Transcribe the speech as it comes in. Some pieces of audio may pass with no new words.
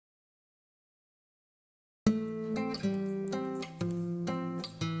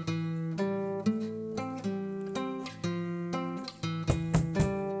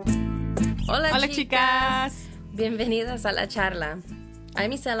Hola, chicas! Bienvenidas a la charla.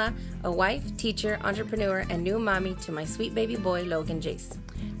 I'm Isela, a wife, teacher, entrepreneur, and new mommy to my sweet baby boy, Logan Jace.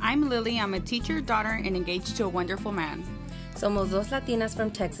 I'm Lili. I'm a teacher, daughter, and engaged to a wonderful man. Somos dos Latinas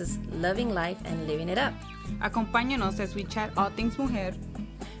from Texas, loving life and living it up. Acompáñanos as we chat all things mujer.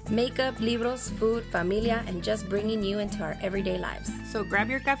 Makeup, libros, food, familia, and just bringing you into our everyday lives. So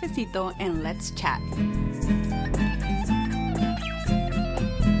grab your cafecito and let's chat.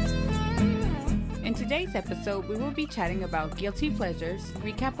 In today's episode, we will be chatting about guilty pleasures,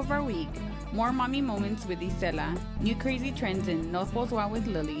 recap of our week, more mommy moments with Isela, new crazy trends in Pos Wow with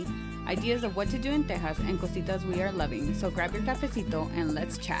Lili, ideas of what to do in Tejas, and Cositas We are loving. So grab your cafecito and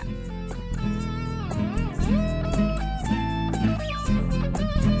let's chat.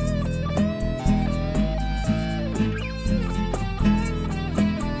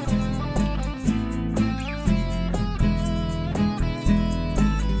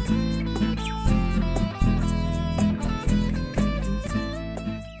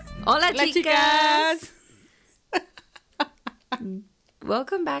 Hola, Hola, chicas!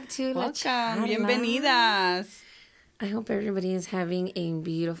 Welcome back to La Charla. Bienvenidas. I hope everybody is having a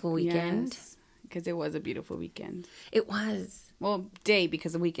beautiful weekend. Yes, because it was a beautiful weekend. It was. Well, day,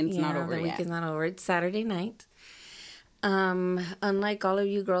 because the weekend's not over the yet. weekend's not over. It's Saturday night. Unlike all of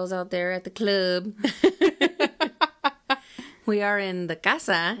you girls out there at the club, we are in the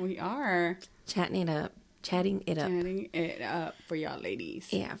casa. We are. Chatting it up For y'all ladies.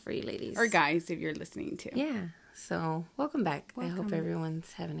 Yeah, for you ladies. Or guys, if you're listening too. Yeah. So, welcome back. Welcome. I hope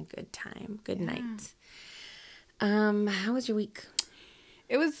everyone's having a good time. Good night. How was your week?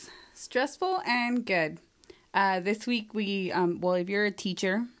 It was stressful and good. This week we, if you're a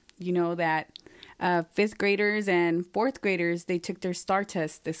teacher, you know that 5th graders and 4th graders, they took their STAR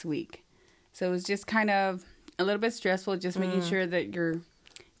test this week. So it was just kind of a little bit stressful, just making sure that your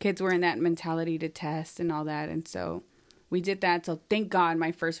kids were in that mentality to test and all that. And so we did that. So thank God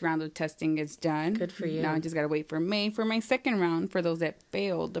my first round of testing is done. Good for you. Now I just got to wait for May for my second round for those that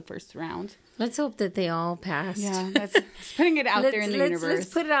failed the first round. Let's hope that they all passed. Yeah, that's putting it out there in the universe. Let's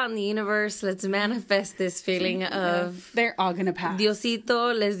put it out in the universe. Let's manifest this feeling of they're all going to pass.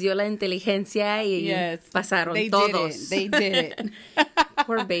 Diosito les dio la inteligencia y pasaron they todos. They did it.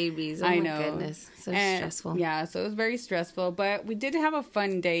 Poor babies. Oh, I my know. goodness. So stressful. Yeah, so it was very stressful. But we did have a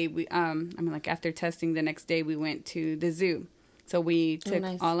fun day. We, after testing the next day, we went to the zoo. So we took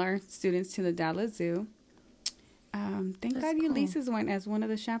all our students to the Dallas Zoo. Thank God Ulysses went as one of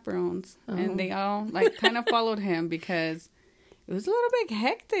the chaperones. Oh. And they all kind of followed him because it was a little bit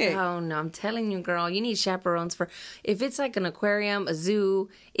hectic. Oh, no. I'm telling you, girl, you need chaperones for if it's like an aquarium, a zoo,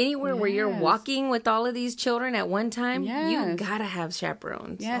 anywhere where you're walking with all of these children at one time, you got to have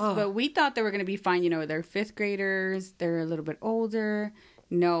chaperones. Yes, but we thought they were going to be fine. You know, they're 5th graders. They're a little bit older.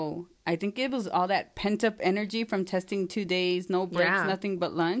 No, I think it was all that pent-up energy from testing 2 days, no breaks, nothing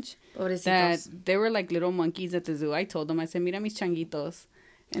but lunch. Pobrecitos. That they were like little monkeys at the zoo. I told them, I said, mira mis changuitos.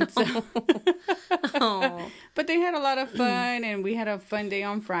 And so, but they had a lot of fun, and we had a fun day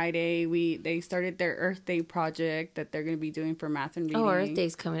on Friday. They started their Earth Day project that they're going to be doing for math and reading. Oh, Earth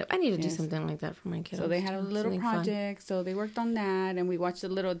Day's coming up. I need to do something like that for my kids. So they had a little project. Fun. So they worked on that, and we watched a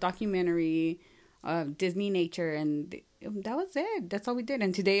little documentary of Disney nature, and that was it. That's all we did.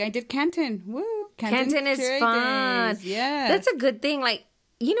 And today I did Canton. Woo! Canton is fun. Yeah, that's a good thing. Like,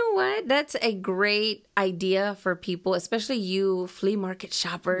 you know what? That's a great idea for people, especially you flea market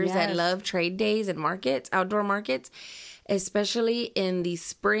shoppers that love trade days and markets, outdoor markets, especially in the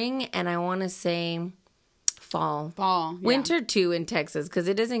spring and I want to say fall. Winter too in Texas because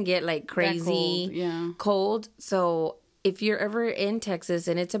it doesn't get like crazy cold. So if you're ever in Texas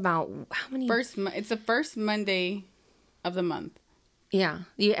and it's about how many? It's the first Monday of the month. Yeah.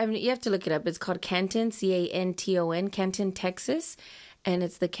 You have to look it up. It's called Canton, Canton, Canton, Texas. And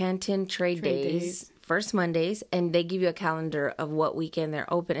it's the Canton Trade Days, first Mondays, and they give you a calendar of what weekend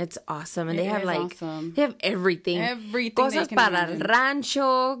they're open. It's awesome, and they have they have everything, cosas para el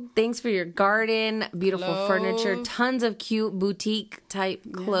rancho, things for your garden, beautiful furniture, tons of cute boutique type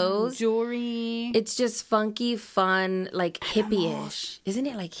clothes, jewelry. It's just funky, fun, like hippie-ish, isn't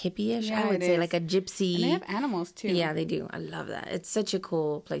it? Like hippie-ish, yeah, I would say, like a gypsy. And they have animals too. Yeah, they do. I love that. It's such a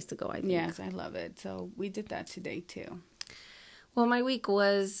cool place to go. I think. Yes, I love it. So we did that today too. Well, my week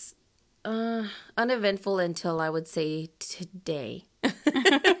was uneventful until I would say today.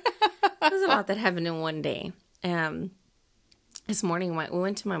 There's a lot that happened in one day. This morning, we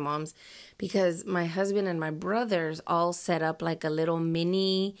went to my mom's because my husband and my brothers all set up like a little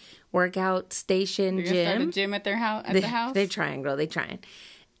mini workout station You're gym. Start a gym at their house. They're trying, girl. They're trying.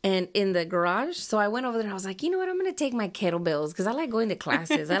 and in the garage. So I went over there and I was like, you know what? I'm going to take my kettlebells because I like going to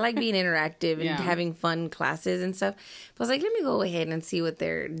classes. I like being interactive and having fun classes and stuff. But I was like, let me go ahead and see what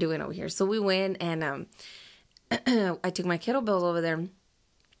they're doing over here. So we went and I took my kettlebells over there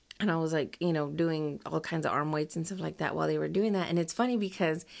and I was like, doing all kinds of arm weights and stuff like that while they were doing that. And it's funny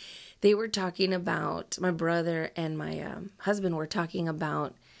because they were talking about, my brother and my husband were talking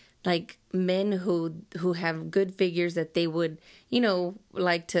about like men who have good figures that they would,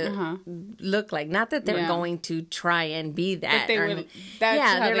 like to look like. Not that they're going to try and be that. But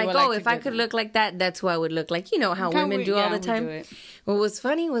they're like, oh, if I could look like that, that's who I would look like. You know how women do all the time. What was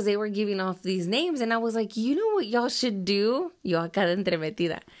funny was they were giving off these names, and I was like, you know what y'all should do? Yo acá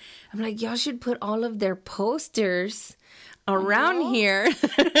entremetida. I'm like, y'all should put all of their posters around here.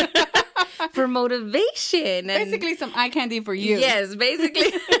 For motivation. Basically some eye candy for you. Yes,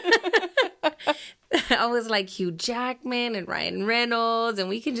 basically. I was like Hugh Jackman and Ryan Reynolds, and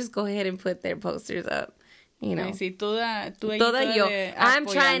we can just go ahead and put their posters up. Sí, toda yo. I'm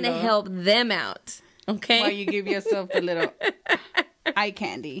trying to help them out. Okay? While you give yourself a little eye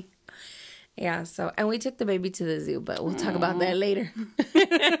candy. Yeah, and we took the baby to the zoo, but we'll talk about that later.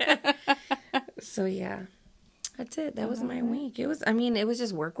 So, yeah. That's it. That was my week. It was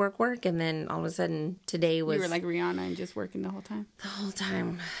just work. And then all of a sudden today was... You were like Rihanna and just working the whole time? The whole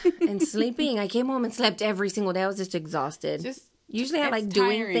time. And sleeping. I came home and slept every single day. I was just exhausted. Usually I like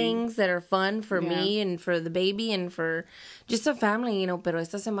doing things that are fun for me and for the baby and for just the family, pero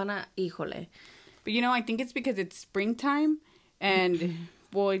esta semana, híjole. But I think it's because it's springtime and...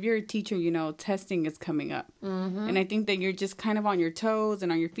 Well, if you're a teacher, testing is coming up. Mm-hmm. And I think that you're just kind of on your toes and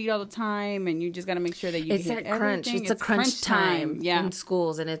on your feet all the time. And you just got to make sure that you hit everything. It's a crunch time in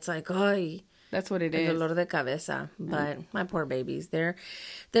schools. And it's like, ay. That's what it is. Dolor de cabeza. But my poor babies, they're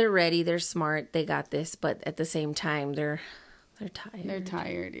ready. They're smart. They got this. But at the same time, they're tired. They're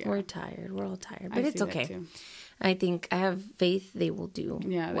tired, yeah. We're tired. We're all tired. But it's okay. I think I have faith they will do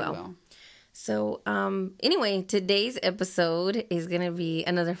they will. So, anyway, today's episode is going to be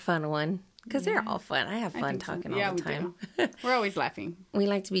another fun one because they're all fun. I have fun talking all the time. We're always laughing. We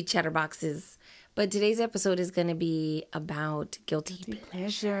like to be chatterboxes. But today's episode is going to be about guilty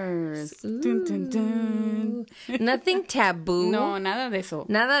pleasures. Dun, dun, dun. Nothing taboo. No, nada de eso.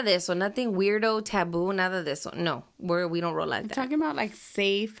 Nada de eso. Nothing weirdo, taboo, nada de eso. No, we don't roll like that. We're talking about like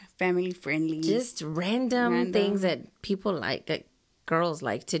safe, family friendly. Just random things that people like, that girls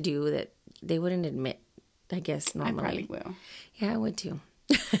like to do that they wouldn't admit, I guess, normally. I probably will. Yeah, I would too.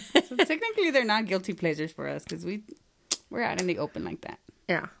 So technically, they're not guilty pleasures for us because we're out in the open like that.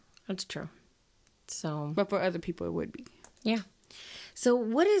 Yeah, that's true. So, but for other people, it would be. Yeah. So,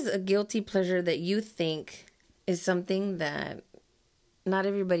 what is a guilty pleasure that you think is something that not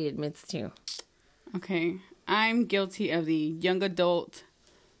everybody admits to? Okay, I'm guilty of the young adult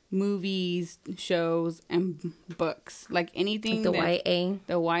movies, shows, and books. Like anything. Like the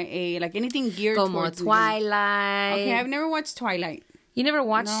YA. Like anything geared towards Twilight. Okay, I've never watched Twilight. You never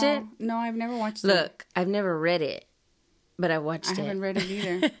watched it? No, I've never watched it. Look, I've never read it, but I watched it. I haven't read it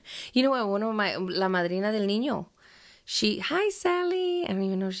either. You know what? One of La Madrina del Niño. Hi, Sally. I don't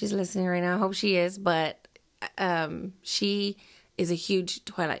even know if she's listening right now. I hope she is, but she is a huge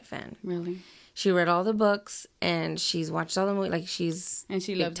Twilight fan. Really? She read all the books and she's watched all the movies. Like and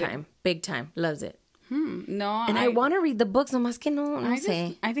she loves it. Big time. Loves it. No. And I want to read the books. Nomás que no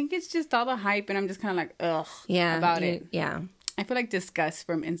sé. I think it's just all the hype and I'm just kind of like, ugh. Yeah. About it. Yeah. I feel like disgust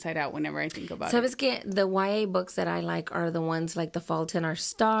from inside out whenever I think about it. Que the YA books that I like are the ones like The Fault in Our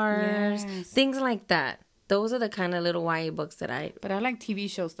Stars. Yes. Things like that. Those are the kind of little YA books that I... But I like TV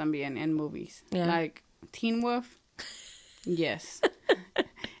shows también and movies. Yeah. Like Teen Wolf. Yes.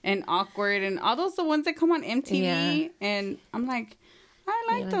 And Awkward and all those the ones that come on MTV. Yeah. And I'm like, I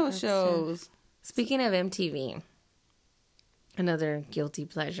like those shows. Speaking of MTV, another guilty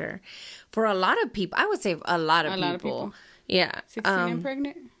pleasure. For a lot of people, I would say a lot of people. Yeah. 16 and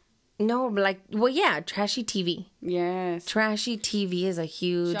pregnant? No, trashy TV. Yes. Trashy TV is a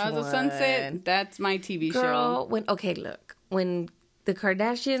huge Shaws of Sunset, that's my TV show. When the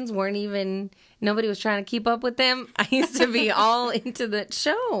Kardashians weren't even, nobody was trying to keep up with them, I used to be all into that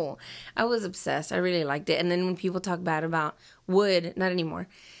show. I was obsessed. I really liked it. And then when people talk bad about not anymore.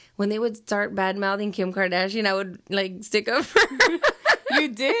 When they would start bad-mouthing Kim Kardashian, I would, stick up for her. You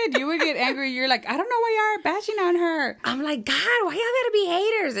did. You would get angry. You're like, I don't know why y'all are bashing on her. I'm like, God, why y'all gotta be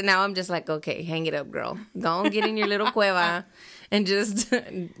haters? And now I'm just like, okay, hang it up, girl. Go and get in your little cueva and just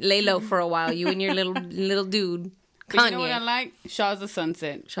lay low for a while. You and your little dude. Kanye. You know what I like? Shaws of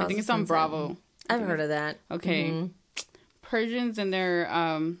Sunset. I think it's on Bravo. I've heard of that. Okay. Mm-hmm. Persians and their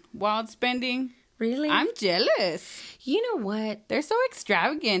wild spending. Really? I'm jealous. You know what? They're so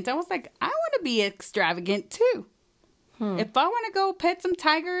extravagant. I was like, I want to be extravagant too. If I want to go pet some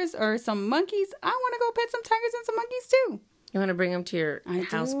tigers or some monkeys, I want to go pet some tigers and some monkeys too. You want to bring them to your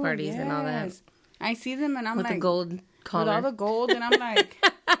house parties and all that. I see them and I'm with like, the gold collar. with all the gold, and I'm like,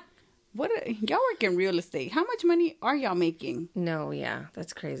 y'all work in real estate. How much money are y'all making? No, yeah,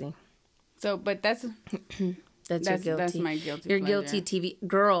 that's crazy. So, but that's your guilty. That's my guilty Your pleasure. guilty TV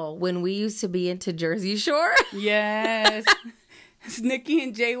girl. When we used to be into Jersey Shore. Yes. Snooki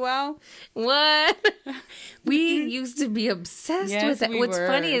and JWoww. What? We used to be obsessed with that. What's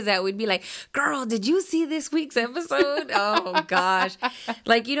funny is that we'd be like, girl, did you see this week's episode? Oh, gosh.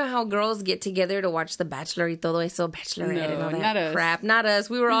 Like, you know how girls get together to watch The Bachelor y todo eso, Bachelorette and all that crap? Not us.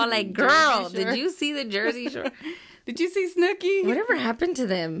 We were all like, girl, did you see the Jersey Shore? Did you see Snooki? Whatever happened to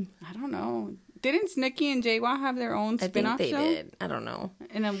them? I don't know. Didn't Snooki and JWoww have their own spin-off show? I think they did. I don't know.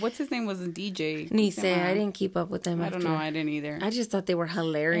 And then what's his name was a DJ? Nisei. I didn't keep up with them. I don't know. I didn't either. I just thought they were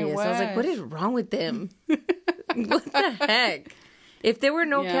hilarious. I was like, what is wrong with them? What the heck? If there were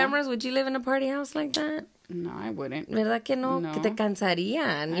no cameras, would you live in a party house like that? No, I wouldn't. ¿Verdad que no? Que te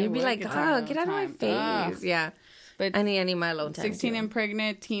cansarían. You'd be like, get out of my face. Yeah. But I need my alone time. 16 and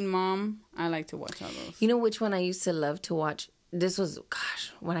Pregnant, Teen Mom. I like to watch all those. You know which one I used to love to watch? This was,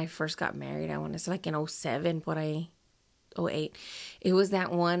 when I first got married, I want to say like in 07, por ahí, 08. It was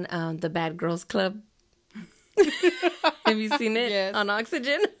that one, The Bad Girls Club. Have you seen it? Yes. On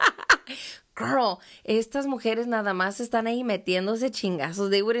Oxygen? Girl, estas mujeres nada más están ahí metiéndose chingazos.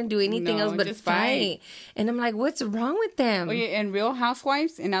 They wouldn't do anything else but fight. And I'm like, what's wrong with them? Oh, yeah, and Real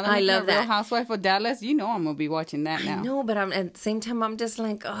Housewives. And now that I'm a Real Housewife of Dallas, you know I'm going to be watching that now. I know, but at the same time, I'm just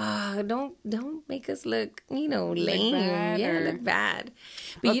like, don't make us look, lame. Look bad.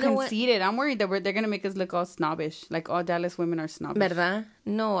 But you know conceited. What? I'm worried that they're going to make us look all snobbish. Like all Dallas women are snobbish. ¿Verdad?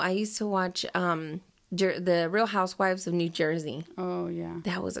 No, I used to watch the Real Housewives of New Jersey. Oh, yeah.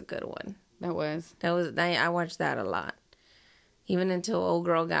 That was a good one. I watched that a lot. Even until old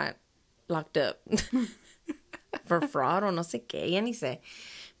girl got locked up for fraud or no sé qué, ya ni sé.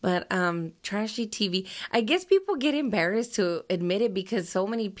 But trashy TV. I guess people get embarrassed to admit it because so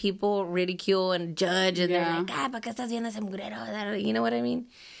many people ridicule and judge and they're like, ¿por qué estás viendo ese mugrero? You know what I mean?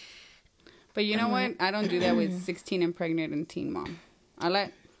 But you know what? I don't do that with 16 and Pregnant and Teen Mom.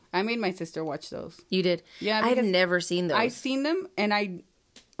 I made my sister watch those. You did? Yeah. I've never seen those. I've seen them and I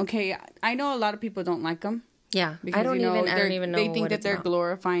know a lot of people don't like them. Yeah, because, I don't even know. They think that they're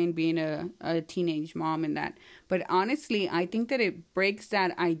glorifying being a teenage mom and that. But honestly, I think that it breaks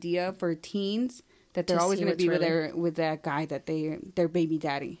that idea for teens that they're always going to be with that guy that their baby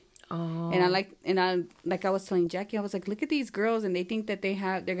daddy. Oh. And I was telling Jackie, I was like, look at these girls, and they think that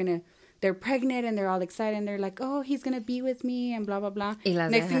they're pregnant and they're all excited and they're like, oh, he's gonna be with me and blah blah blah.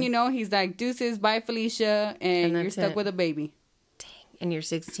 Next thing you know, he's like, deuces, bye Felicia, and you're stuck with a baby. And you're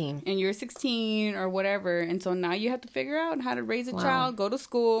 16. And you're 16 or whatever. And so now you have to figure out how to raise a child, go to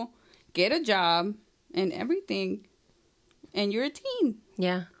school, get a job, and everything. And you're a teen.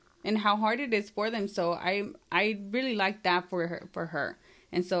 Yeah. And how hard it is for them. So I really like that for her.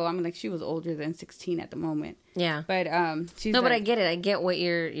 And so I'm like, she was older than 16 at the moment. Yeah. But she's but I get it. I get what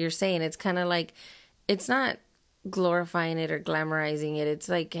you're saying. It's kind of like, it's not glorifying it or glamorizing it. It's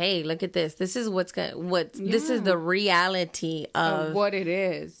like, hey, look at this. This is this is the reality of what it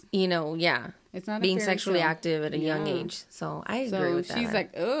is. It's not being sexually active at a young age. So I agree with that. So she's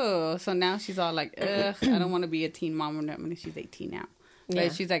like, oh. So now she's all like, ugh, I don't want to be a teen mom when she's 18 now.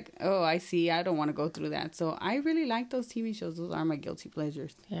 But she's like, oh, I see. I don't want to go through that. So I really like those TV shows. Those are my guilty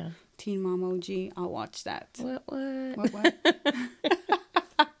pleasures. Yeah. Teen Mom OG. I'll watch that. What?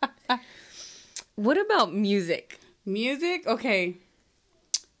 What about music? Music? Okay.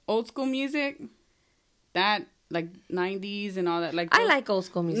 Old school music. That, like, 90s and all that. Like I like old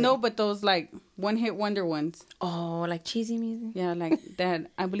school music. No, but those, like, one-hit wonder ones. Oh, like cheesy music? Yeah, like that.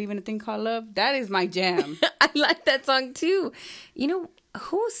 I Believe in a Thing Called Love. That is my jam. I like that song, too. You know,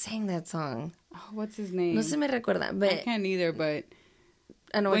 who sang that song? Oh, what's his name? No se me recuerda, but... I can't either, but...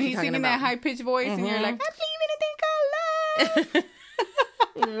 I know what you're talking about. When he's singing that high-pitched voice and you're like, I believe in a thing called love.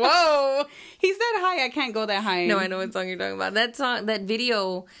 Whoa. He's that high. I can't go that high. No, I know what song you're talking about. That song, that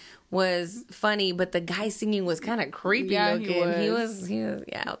video was funny, but the guy singing was kind of creepy looking. He was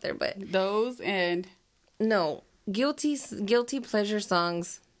out there, but those and no guilty pleasure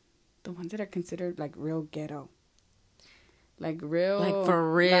songs, the ones that are considered like real ghetto, like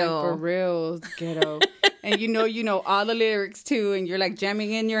for real ghetto, and you know all the lyrics too, and you're like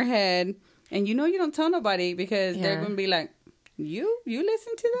jamming in your head, and you don't tell nobody because they're gonna be like, You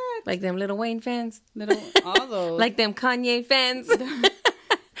listen to that? Like them Lil Wayne fans? All those. Like them Kanye fans?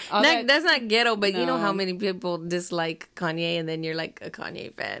 That's not ghetto, but you know how many people dislike Kanye and then you're like a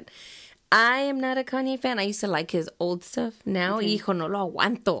Kanye fan. I am not a Kanye fan. I used to like his old stuff. Now, hijo, no lo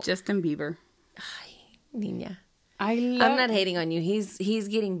aguanto. Justin Bieber. Ay, niña. I'm not hating on you. He's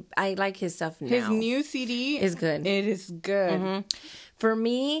getting... I like his stuff now. His new CD is good. It is good. Mm-hmm. For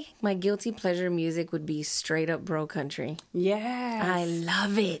me, my guilty pleasure music would be straight up bro country. Yes. I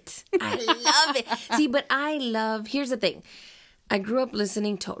love it. I love it. See, but here's the thing. I grew up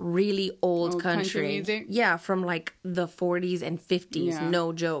listening to really old country music. Yeah, from like the 40s and 50s. Yeah.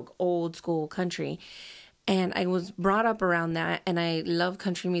 No joke. Old school country. And I was brought up around that. And I love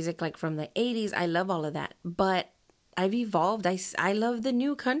country music like from the 80s. I love all of that. But I've evolved. I love the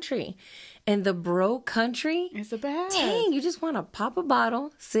new country. And the bro country. It's the best. Dang, you just want to pop a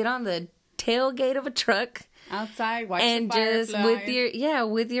bottle, sit on the tailgate of a truck. Outside, watch and the just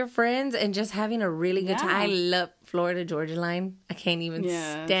with your friends and just having a really good time. I love Florida Georgia Line. I can't even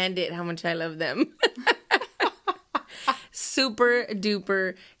stand it. How much I love them. Super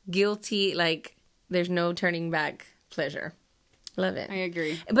duper guilty. Like there's no turning back pleasure. Love it. I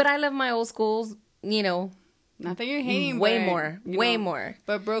agree. But I love my old schools. You know. Not that you're hating, way more.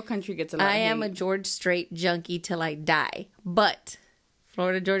 But bro country gets a lot. I am a George Strait junkie till I die. But.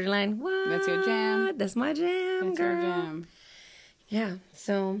 Florida Georgia Line. What? That's your jam. That's my jam, That's girl. your jam. Yeah,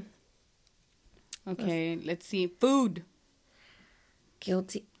 so. Okay, let's see. Food.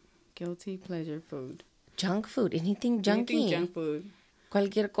 Guilty pleasure food. Junk food. Anything junky. Anything junk food.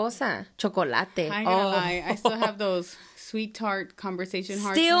 Cualquier cosa. Chocolate. I gotta lie. I still have those sweet tart conversation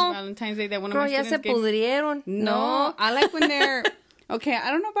hearts on Valentine's Day that one of my students gave. Pudrieron. No, I like when they're... Okay, I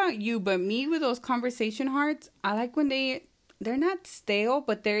don't know about you, but me with those conversation hearts, I like when they're not stale,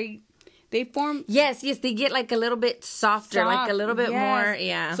 but they form... Yes, they get like a little bit softer, like a little bit more,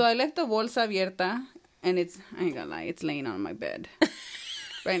 yeah. So I left the bolsa abierta, and I ain't gonna lie, it's laying on my bed.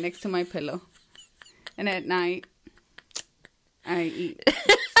 Right next to my pillow. And at night, I eat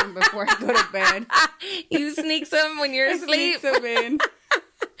some before I go to bed. You sneak some when you're asleep? Sneak some in.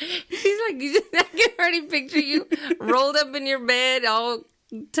 She's like, I can already picture you rolled up in your bed, all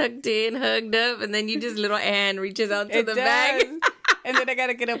tucked in, hugged up, and then you just little hand reaches out to the bag. And then I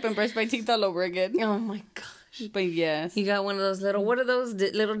gotta get up and brush my teeth all over again. Oh my gosh. But yes. You got one of those what are those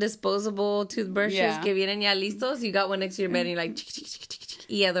little disposable toothbrushes que vienen ya listos? You got one next to your bed and you're like,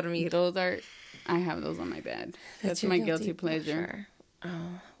 y a dormir. I have those on my bed. That's my guilty pleasure.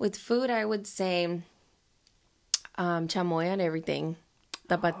 With food, I would say chamoy on everything.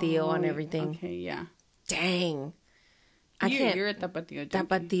 Tapatio on everything. Okay, yeah. Dang. You're a tapatio junkie.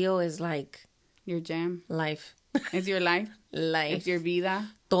 Tapatio is like... Your jam? Life. It's your life? Life. It's your vida?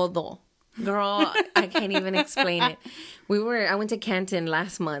 Todo. Girl, I can't even explain it. I went to Canton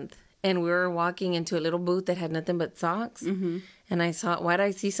last month, and we were walking into a little booth that had nothing but socks. Mm-hmm. And why did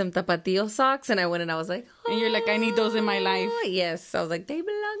I see some tapatio socks? And I went and I was like... And you're like, I need those in my life. Yes. I was like, they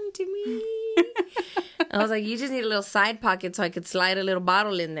belong to me. I was like, you just need a little side pocket so I could slide a little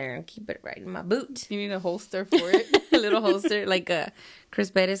bottle in there and keep it right in my boot. You need a holster for it. A little holster, like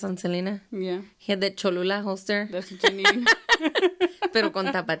Chris Perez on Selena. Yeah. He had that Cholula holster. That's what you need. Pero con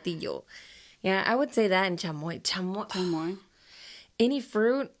tapatillo. Yeah, I would say that and chamoy. Chamoy. Any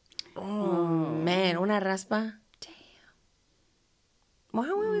fruit? Oh, man. Una raspa? Damn.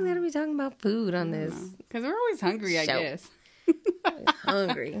 Why would we gotta be talking about food on this? Because we're always hungry, I guess.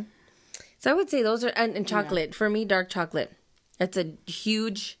 Hungry. So I would say those are, and chocolate. Yeah. For me, dark chocolate. That's a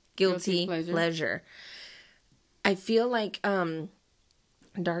huge guilty pleasure. I feel like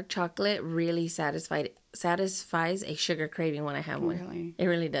dark chocolate really satisfies a sugar craving when I have one. Really? It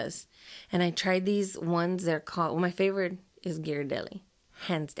really does. And I tried these ones. They're called, my favorite is Ghirardelli.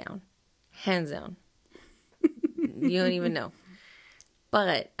 Hands down. You don't even know.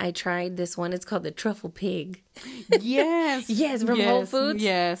 But I tried this one. It's called the Truffle Pig. Yes. Yes, from Whole Foods.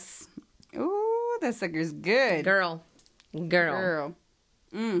 Yes. Ooh, that sucker's good. Girl. No,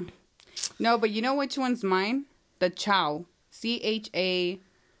 but you know which one's mine? The Chow. CHAOU.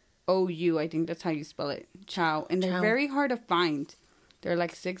 I think that's how you spell it. Chow. And they're very hard to find. They're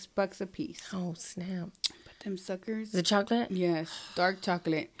like $6 a piece. Oh, snap. But them suckers. The chocolate? Yes. Dark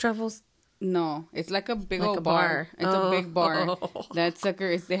chocolate. Truffles? No. It's like a big old bar. It's a big bar. That sucker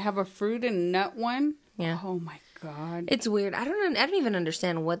is, they have a fruit and nut one. Yeah. Oh my God. It's weird. I don't even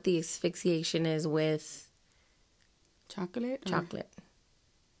understand what the asphyxiation is with chocolate.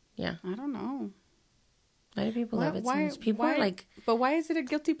 Yeah. I don't know. Why do people love it so much? People are like... But why is it a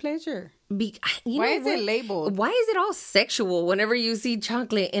guilty pleasure? Why is it labeled? Why is it all sexual whenever you see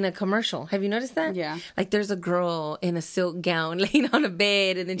chocolate in a commercial? Have you noticed that? Yeah. Like there's a girl in a silk gown laying on a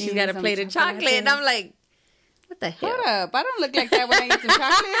bed and then she's got a plate of chocolate. And I'm like, What the hell? Hold up. I don't look like that when I eat some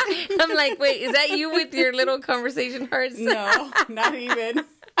chocolate. I'm like, wait, is that you with your little conversation hearts? No, not even.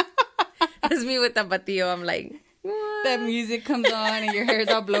 It's me with Tapatio. I'm like, what? That music comes on and your hair's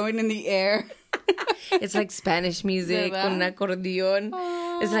all blowing in the air. It's like Spanish music con un acordeon.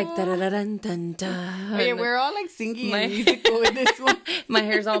 It's like Oh, yeah, we're all like singing and musical with this one. My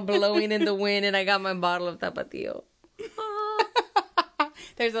hair's all blowing in the wind, and I got my bottle of Tapatio.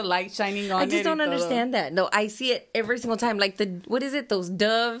 There's a light shining on it. I just don't understand that. No, I see it every single time. Like what is it? Those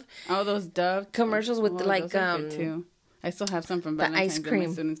Dove. Oh, those Dove commercials with like those are good too. I still have some from Valentine's ice cream that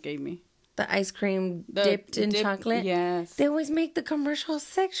my students gave me. The ice cream dipped in chocolate. Yes. They always make the commercials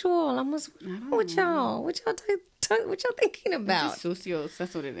sexual. What y'all thinking about? Just sucios.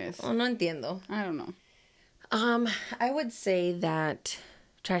 That's what it is. Oh, no entiendo. I don't know. I would say that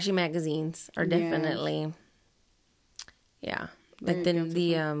trashy magazines are definitely, yeah. Like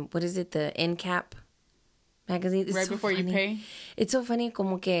the what is it? The end cap magazine. It's right so before funny. you pay. It's so funny.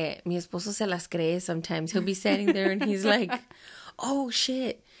 Como que mi esposo se las cree sometimes. He'll be standing there and he's like, "Oh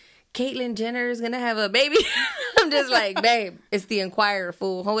shit, Caitlyn Jenner is gonna have a baby." I'm just like, babe, it's the Enquirer,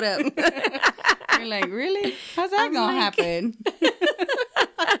 fool. Hold up. You're like, really? How's that gonna happen?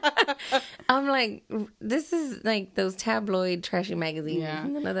 I'm like, this is like those tabloid trashy magazines. Yeah.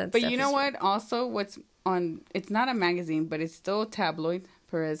 None of that But stuff you know is what? Also, what's on? It's not a magazine, but it's still tabloid.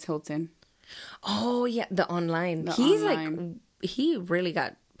 Perez Hilton. Oh yeah, the online. He's like, he really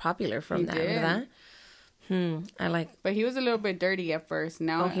got popular from that. Remember that? I like. But he was a little bit dirty at first.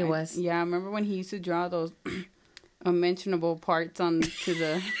 Now he was. Yeah, I remember when he used to draw those unmentionable parts onto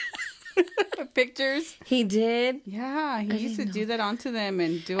the pictures. He did. Yeah, he used to do that onto them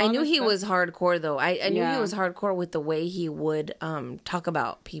and do. I knew he stuff. Was hardcore though. I knew he was hardcore with the way he would talk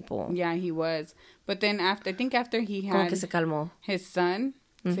about people. Yeah, he was. But then after he had Como que se calmó. His son.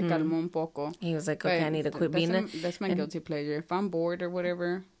 Se calmó un poco. He was like, okay, I need to quit being that's my guilty pleasure. If I'm bored or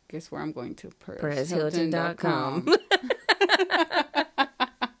whatever, guess where I'm going to? PerezHilton.com.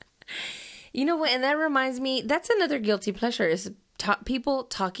 You know what? And that reminds me, that's another guilty pleasure is people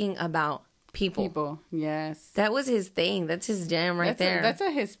talking about people. People, yes. That was his thing. That's his jam there. That's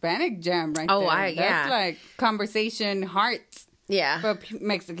a Hispanic jam right there. Yeah. That's like conversation hearts. Yeah. For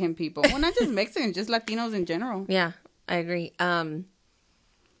Mexican people. Well, not just Mexicans, just Latinos in general. Yeah, I agree.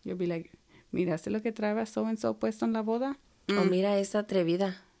 You'll be like, mira, ¿sé lo que trae so-and-so puesto en la boda? Oh, mira esta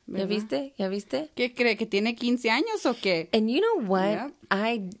atrevida. ¿Ya viste? ¿Ya viste? ¿Qué cree? ¿Que tiene 15 años o qué? And you know what?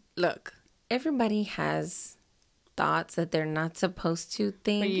 Yep. Look, everybody has thoughts that they're not supposed to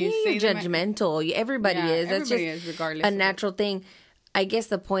think. You're judgmental. Everybody is. That's everybody just is, regardless a natural thing. I guess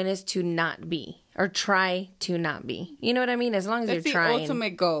the point is to not be. Or try to not be. You know what I mean? As long as you're trying. That's the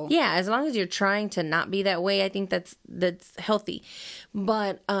ultimate goal. Yeah, as long as you're trying to not be that way, I think that's healthy.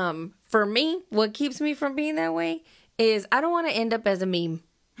 But for me, what keeps me from being that way is I don't want to end up as a meme.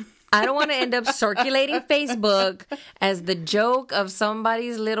 I don't want to end up circulating Facebook as the joke of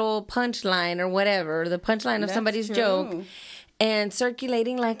somebody's little punchline or whatever, the punchline of somebody's joke, and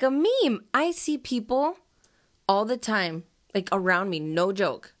circulating like a meme. I see people all the time, like around me, no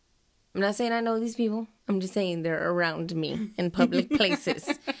joke. I'm not saying I know these people. I'm just saying they're around me in public places.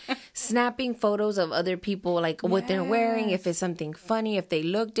 Snapping photos of other people, like what they're wearing, if it's something funny, if they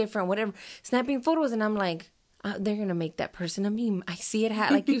look different, whatever. Snapping photos, and I'm like, they're going to make that person a meme. I see it,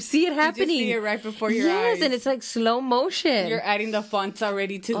 like you see it happening. You just see it right before your eyes. Yes, and it's like slow motion. You're adding the fonts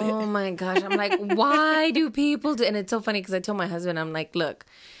already to it. Oh my gosh. I'm like, why do people do? And it's so funny because I told my husband, I'm like, look,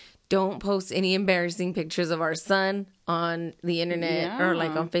 don't post any embarrassing pictures of our son on the internet or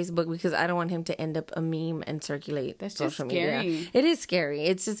like on Facebook because I don't want him to end up a meme and circulate That's social just scary. media. It is scary.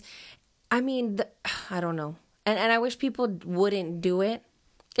 It's just, I mean, I don't know. And I wish people wouldn't do it.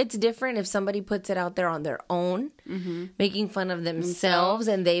 It's different if somebody puts it out there on their own, making fun of themselves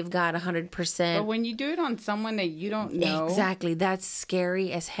and they've got 100%. But when you do it on someone that you don't know. Exactly. That's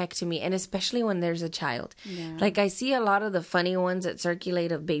scary as heck to me. And especially when there's a child. Yeah. Like I see a lot of the funny ones that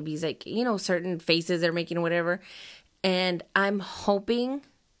circulate of babies, like, you know, certain faces they're making or whatever. And I'm hoping...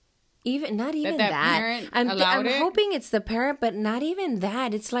 not even that. I'm hoping it's the parent, but not even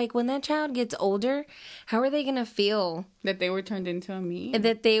that. It's like when that child gets older, how are they going to feel? That they were turned into a meme?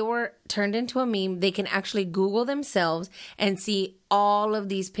 That they were turned into a meme. They can actually Google themselves and see all of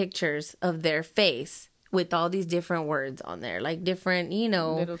these pictures of their face with all these different words on there. Like different, you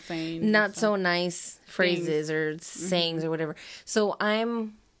know, little sayings, not so nice phrases or sayings or whatever. So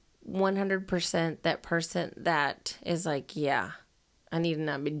I'm 100% that person that is like, yeah. I need to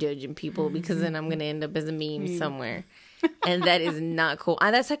not be judging people because then I'm going to end up as a meme somewhere. And that is not cool.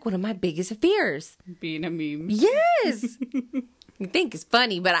 That's like one of my biggest fears. Being a meme. Yes. You think it's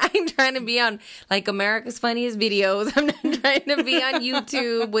funny, but I'm trying to be on like America's Funniest Videos. I'm not trying to be on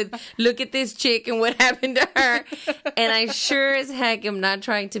YouTube with look at this chick and what happened to her. And I sure as heck am not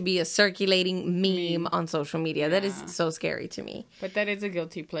trying to be a circulating meme on social media. That is so scary to me. But that is a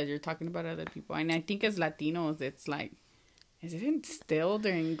guilty pleasure, talking about other people. And I think as Latinos, it's like, is it instilled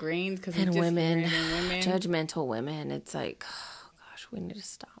or ingrained? And women, judgmental women. It's like, oh gosh, we need to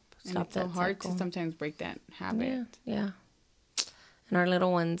stop. Stop it's that. It's so hard to sometimes break that habit. Yeah. And our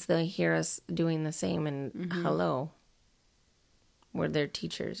little ones, they hear us doing the same, and hello. We're their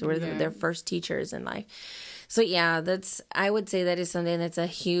teachers. We're their first teachers in life. So yeah, I would say that is something that's a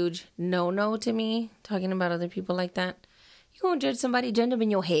huge no-no to me, talking about other people like that. You won't judge somebody, judge them in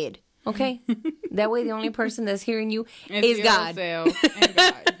your head, okay? That way the only person that's hearing you is God. And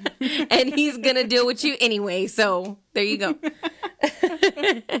God. And he's going to deal with you anyway, so there you go.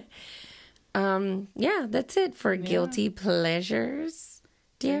 Yeah, that's it for guilty pleasures.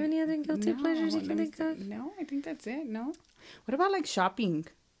 Do you have any other guilty pleasures you can think of? No, I think that's it. No. What about like shopping?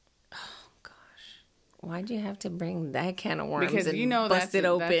 Oh gosh, why'd you have to bring that can of worms? Because and bust it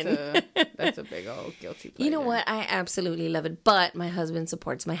open. That's a big old guilty pleasure. You know what? I absolutely love it, but my husband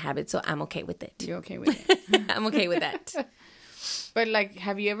supports my habit, so I'm okay with it. You're okay with it. I'm okay with that. But like,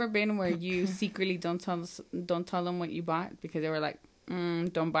 have you ever been where you secretly don't tell them what you bought because they were like,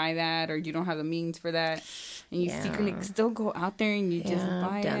 don't buy that, or you don't have the means for that, and you secretly still go out there and you just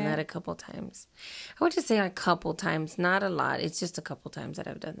buy it? I've done that a couple times. I would just say a couple times, not a lot. It's just a couple times that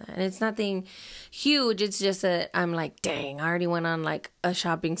I've done that, and it's nothing huge. It's just that I'm like, dang, I already went on like a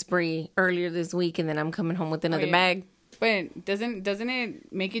shopping spree earlier this week, and then I'm coming home with another bag. But doesn't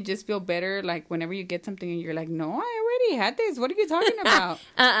it make it just feel better, like whenever you get something and you're like, no, I already had this. What are you talking about?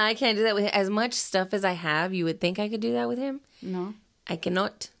 I can't do that with him. As much stuff as I have, you would think I could do that with him. No. I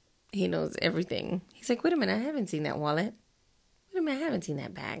cannot. He knows everything. He's like, wait a minute, I haven't seen that wallet. Wait a minute, I haven't seen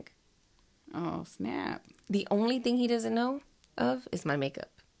that bag. Oh, snap. The only thing he doesn't know of is my makeup.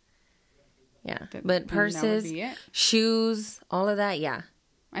 Yeah. But purses, shoes, all of that, yeah.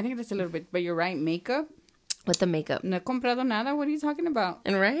 I think that's a little bit, but you're right, makeup. With the makeup. No he comprado nada. What are you talking about?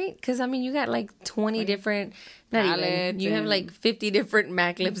 And right? Because, I mean, you got like 20 different palettes. You have like 50 different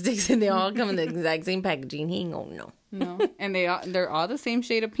MAC lipsticks and they all come in the exact same packaging. He ain't gonna know. No. And they're all the same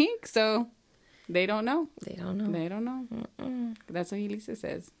shade of pink, so they don't know. They don't know. They don't know. That's what Elisa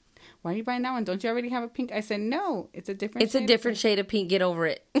says. Why are you buying that one? Don't you already have a pink? I said, no. It's a different shade. It's a different shade of pink. Get over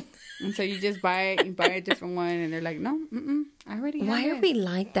it. And so you just buy a different one and they're like, no, I already have it. Why are we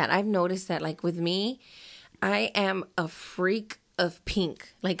like that? I've noticed that, like with me, I am a freak of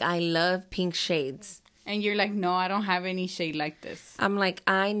pink. Like, I love pink shades. And you're like, no, I don't have any shade like this. I'm like,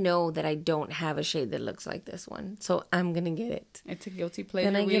 I know that I don't have a shade that looks like this one. So I'm going to get it. It's a guilty pleasure.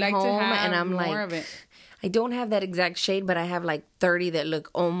 Then I get home and I'm like, of it. I don't have that exact shade, but I have like 30 that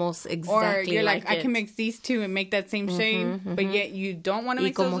look almost exactly or you're like I can mix these two and make that same shade, but yet you don't want to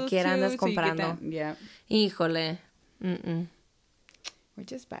mix those two. Andas so comprando. Yeah. Híjole. We're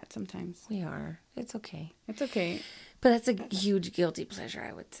just bad sometimes. We are. It's okay. It's okay. But that's a huge guilty pleasure,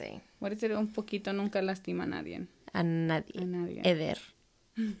 I would say. What is it? Un poquito nunca lastima a nadie. A nadie. A nadie. Ever.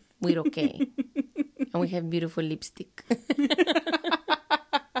 We're okay. And we have beautiful lipstick.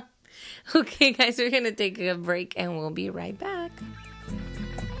 Okay, guys, we're going to take a break and we'll be right back.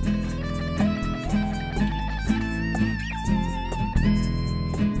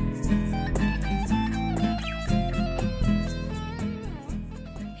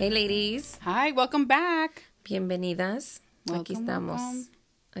 Hey, ladies. Hi, welcome back. Bienvenidas. Welcome, Aquí estamos. welcome.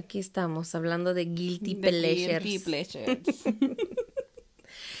 Aquí estamos hablando de guilty pleasures. Guilty pleasures.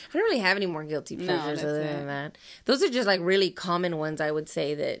 I don't really have any more guilty pleasures other than that. Those are just like really common ones, I would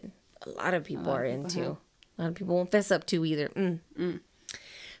say, that a lot of people are into. A lot of people won't fess up to either.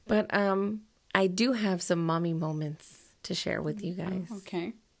 But I do have some mommy moments to share with you guys. Oh,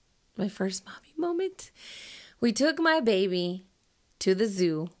 okay. My first mommy moment. We took my baby to the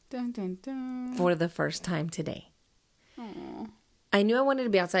zoo dun, dun, dun. for the first time today. Aww. I knew I wanted to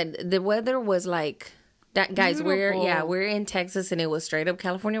be outside. The weather was like that, guys. Beautiful. We're in Texas, and it was straight up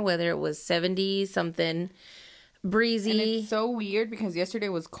California weather. It was 70 something, breezy. And it's so weird because yesterday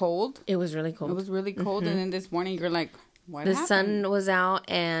was cold. It was really cold. It was really cold, and then this morning you're like, what the happened? sun was out,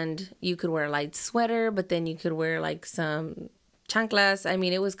 and you could wear a light sweater, but then you could wear like some chanclas. I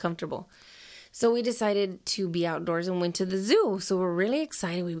mean, it was comfortable. So we decided to be outdoors and went to the zoo. So we're really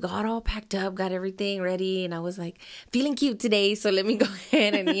excited. We got all packed up, got everything ready. And I was like, feeling cute today. So let me go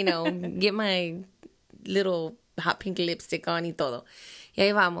ahead and, get my little hot pink lipstick on y todo. Y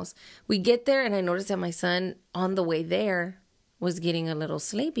ahí vamos. We get there and I noticed that my son on the way there was getting a little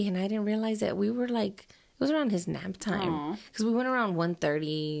sleepy. And I didn't realize that we were like, was around his nap time. Because we went around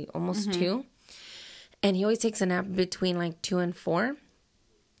 1:30, almost 2. And he always takes a nap between like 2 and 4.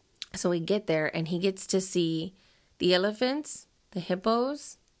 So we get there and he gets to see the elephants, the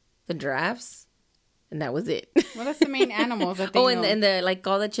hippos, the giraffes, and that was it. Well, that's the main animals that they know. And the like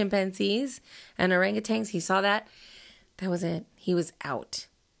all the chimpanzees and orangutans. He saw that. That was it. He was out.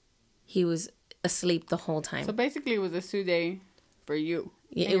 He was asleep the whole time. So basically, it was a zoo day for you.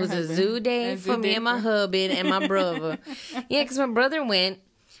 Yeah, it was a zoo day for me and my husband and my brother. Yeah, because my brother went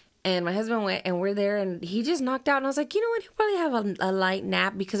and my husband went and we're there and he just knocked out. And I was like, you know what? He'll probably have a light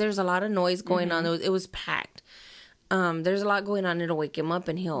nap because there's a lot of noise going on. It was packed. There's a lot going on. It'll wake him up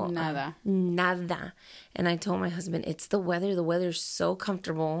and he'll... Nada. Nada. And I told my husband, it's the weather. The weather's so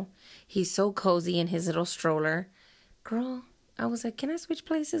comfortable. He's so cozy in his little stroller. Girl, I was like, can I switch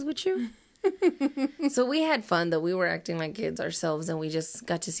places with you? So we had fun, though. We were acting like kids ourselves, and we just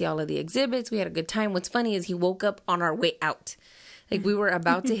got to see all of the exhibits. We had a good time. What's funny is he woke up on our way out. Like, we were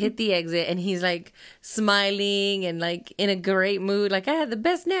about to hit the exit, and he's, like, smiling and, like, in a great mood. Like, I had the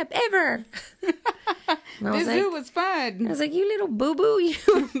best nap ever. This zoo was fun. I was like, you little boo-boo,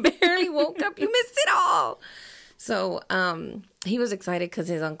 you barely woke up. You missed it all. So, he was excited because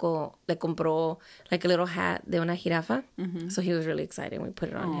his uncle le compró like a little hat de una jirafa. So he was really excited. We put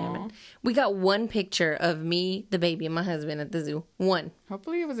it on him. And we got one picture of me, the baby, and my husband at the zoo. One.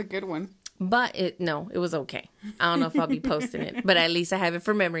 Hopefully it was a good one. But it was okay. I don't know if I'll be posting it, but at least I have it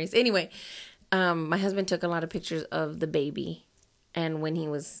for memories. Anyway, my husband took a lot of pictures of the baby and when he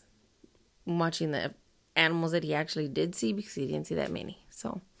was watching the animals that he actually did see because he didn't see that many.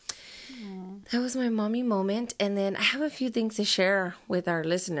 So that was my mommy moment. And then I have a few things to share with our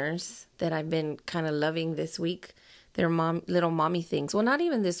listeners that I've been kind of loving this week. They're little mommy things. Well, not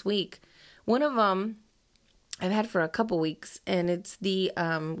even this week. One of them I've had for a couple weeks, and it's the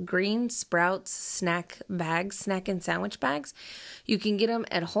Green Sprouts snack and sandwich bags. You can get them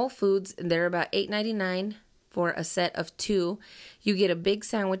at Whole Foods. They're about $8.99 for a set of 2. You get a big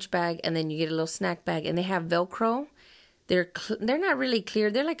sandwich bag, and then you get a little snack bag, and they have Velcro. They're not really clear.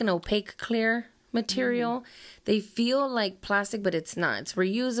 They're like an opaque clear material. They feel like plastic, but it's not. It's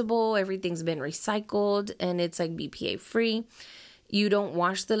reusable. Everything's been recycled, and it's like BPA free. You don't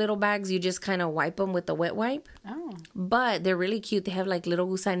wash the little bags. You just kind of wipe them with a wet wipe. Oh. But they're really cute. They have like little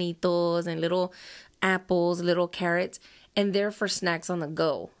gusanitos and little apples, little carrots, and they're for snacks on the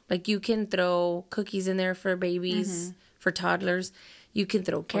go. Like you can throw cookies in there for babies, for toddlers. You can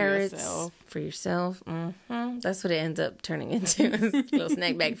throw carrots for yourself. That's what it ends up turning into. A little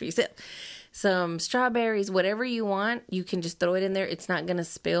snack bag for yourself. Some strawberries, whatever you want, you can just throw it in there. It's not going to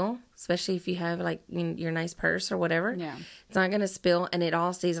spill, especially if you have like your nice purse or whatever. Yeah. It's not going to spill, and it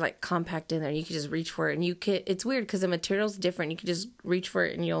all stays like compact in there. You can just reach for it, and it's weird because the material's different. You can just reach for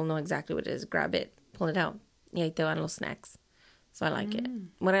it, and you'll know exactly what it is. Grab it, pull it out. Yeah, te van los snacks. So I like it.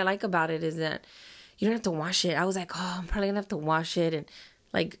 What I like about it is that you don't have to wash it. I was like, I'm probably going to have to wash it and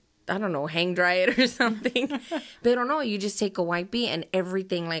like, I don't know, hang dry it or something. But no, you just take a wipey and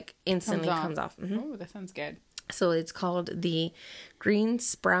everything like instantly comes off. Oh, that sounds good. So it's called the Green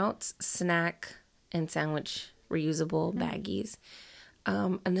Sprouts Snack and Sandwich Reusable Baggies.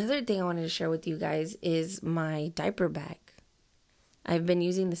 Another thing I wanted to share with you guys is my diaper bag. I've been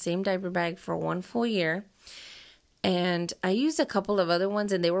using the same diaper bag for 1 full year. And I used a couple of other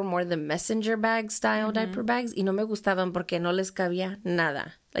ones, and they were more the messenger bag style diaper bags. Y no me gustaban porque no les cabía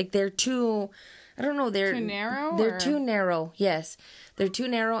nada. Like they're too, I don't know, they're too narrow. They're too narrow. Yes, they're too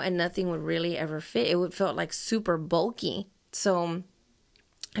narrow, and nothing would really ever fit. It would felt like super bulky. So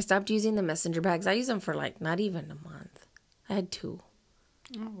I stopped using the messenger bags. I used them for like not even a month. I had 2.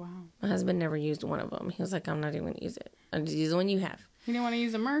 Oh wow. My husband never used one of them. He was like, I'm not even gonna use it. I'll just use the one you have. You didn't want to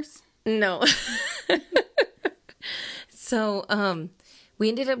use a MERS? No. So, we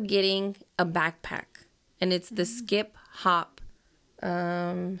ended up getting a backpack, and it's the Skip Hop,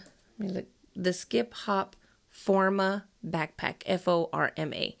 the Skip Hop Forma backpack,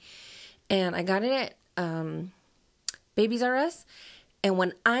 Forma. And I got it at, Babies R Us. And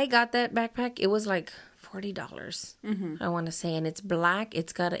when I got that backpack, it was like $40, I want to say. And it's black.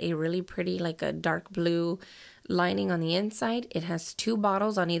 It's got a really pretty, like a dark blue lining on the inside. It has 2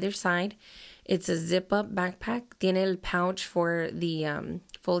 bottles on either side. It's a zip-up backpack. Tiene el pouch for the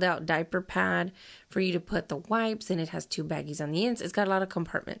fold-out diaper pad for you to put the wipes, and it has 2 baggies on the ends. It's got a lot of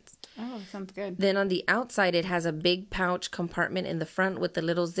compartments. Oh, sounds good. Then on the outside, it has a big pouch compartment in the front with the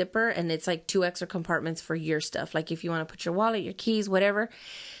little zipper, and it's like 2 extra compartments for your stuff, like if you want to put your wallet, your keys, whatever.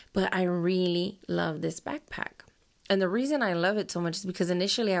 But I really love this backpack. And the reason I love it so much is because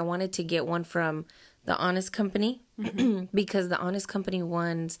initially I wanted to get one from the Honest Company because the Honest Company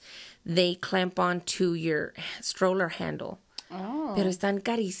ones, they clamp on to your stroller handle. Oh. Pero están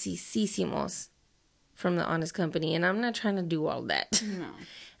carísimos from the Honest Company. And I'm not trying to do all that. No.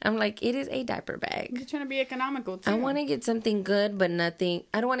 I'm like, it is a diaper bag. You're trying to be economical, too. I want to get something good, but nothing.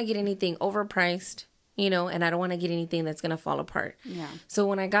 I don't want to get anything overpriced, and I don't want to get anything that's going to fall apart. Yeah. So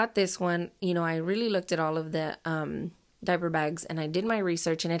when I got this one, I really looked at all of the diaper bags and I did my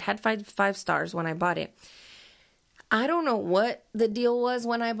research, and it had five stars when I bought it. I don't know what the deal was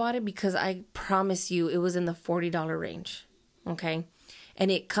when I bought it because I promise you it was in the $40 range. Okay.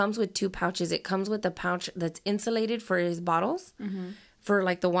 And it comes with 2 pouches. It comes with a pouch that's insulated for his bottles. For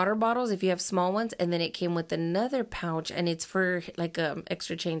like the water bottles, if you have small ones, and then it came with another pouch, and it's for like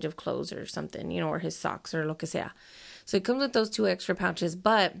extra change of clothes or something, or his socks or lo que sea. So it comes with those 2 extra pouches,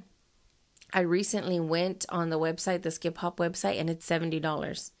 but I recently went on the website, the Skip Hop website, and it's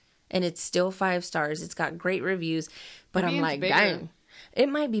 $70, and it's still 5 stars. It's got great reviews, but I'm like, dang, it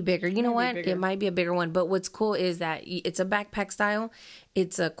might be bigger. You know what? It might be a bigger one, but what's cool is that it's a backpack style.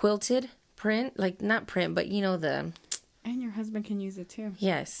 It's a quilted print, like not print, but the... And your husband can use it too.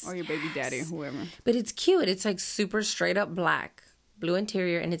 Yes. Or your baby daddy, whoever. But it's cute. It's like super straight up black, blue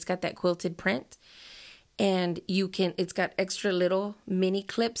interior, and it's got that quilted print. And it's got extra little mini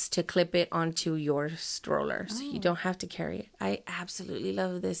clips to clip it onto your stroller. So you don't have to carry it. I absolutely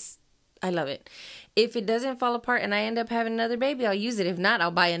love this. I love it. If it doesn't fall apart and I end up having another baby, I'll use it. If not,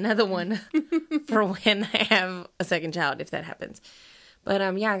 I'll buy another one for when I have a second child, if that happens. But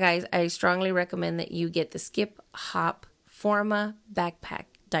yeah, guys, I strongly recommend that you get the Skip Hop Forma backpack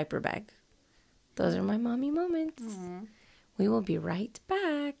diaper bag. Those are my mommy moments. Aww. We will be right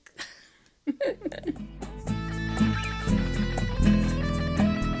back.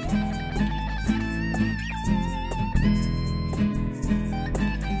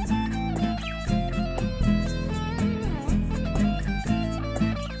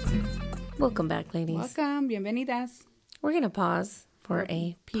 Welcome back, ladies. Welcome. Bienvenidas. We're going to pause for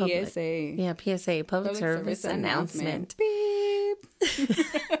a PSA. PSA, public service announcement. Beep.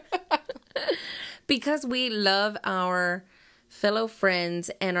 Because we love our fellow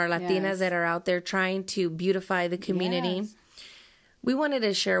friends and our Latinas that are out there trying to beautify the community. Yes. We wanted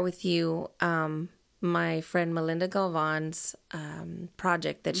to share with you my friend Melinda Galvan's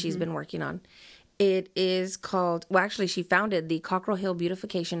project that she's been working on. It is called, actually, she founded the Cockrell Hill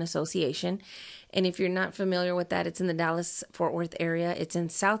Beautification Association. And if you're not familiar with that, it's in the Dallas-Fort Worth area. It's in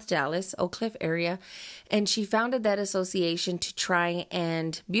South Dallas, Oak Cliff area. And she founded that association to try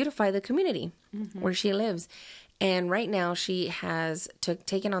and beautify the community where she lives. And right now she has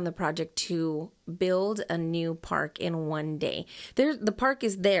taken on the project to build a new park in one day. The park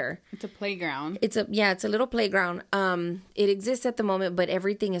is there. It's a playground. It's a little playground. It exists at the moment, but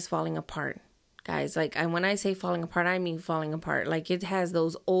everything is falling apart. Guys, when I say falling apart, I mean falling apart. Like, it has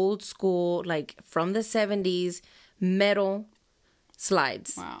those old school, like, from the 70s, metal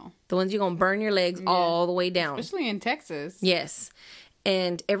slides. Wow. The ones you're going to burn your legs all the way down. Especially in Texas. Yes.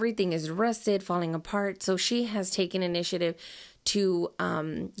 And everything is rusted, falling apart. So she has taken initiative to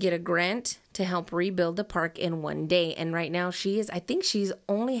get a grant to help rebuild the park in one day. And right now I think she's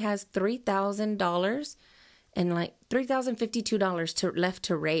only has $3,000 and like $3,052 left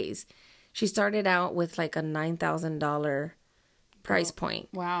to raise. She started out with like a $9,000 price point.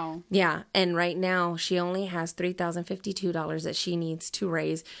 Wow. Yeah. And right now she only has $3,052 that she needs to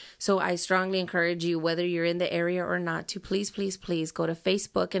raise. So I strongly encourage you, whether you're in the area or not, to please, please, please go to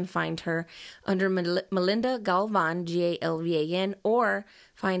Facebook and find her under Melinda Galvan, Galvan, or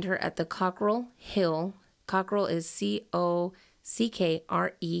find her at the Cockrell Hill. Cockrell is Cockrell,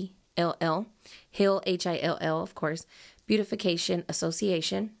 Hill, Hill, of course, Beautification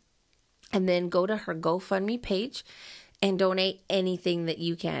Association. And then go to her GoFundMe page and donate anything that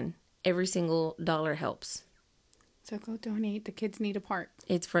you can. Every single dollar helps. So go donate. The kids need a park.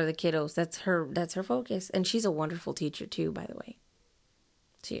 It's for the kiddos. That's her focus. And she's a wonderful teacher too, by the way.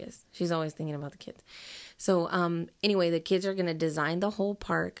 She is. She's always thinking about the kids. So anyway, the kids are going to design the whole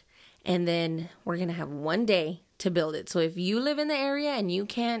park. And then we're going to have one day to build it. So if you live in the area and you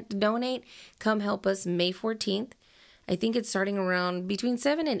can't donate, come help us May 14th. I think it's starting around between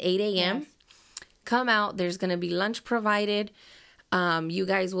 7 and 8 a.m. Yes. Come out. There's going to be lunch provided. You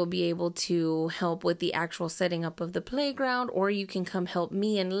guys will be able to help with the actual setting up of the playground, or you can come help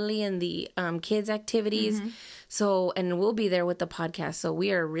me and Lili in the kids' activities. So, and we'll be there with the podcast. So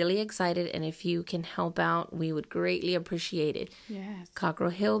we are really excited. And if you can help out, we would greatly appreciate it. Yes. Cockrell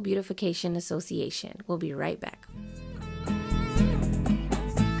Hill Beautification Association. We'll be right back.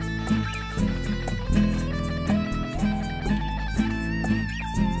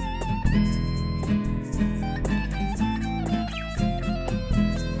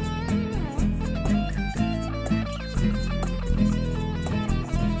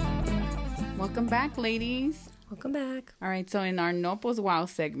 back, ladies. Welcome back. All right, so in our No Pos Wow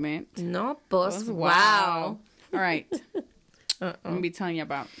segment. No Pos Wow. All right. I'm going to be telling you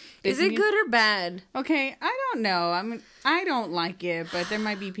about this. Is it good or bad? Okay, I don't know. I don't like it, but there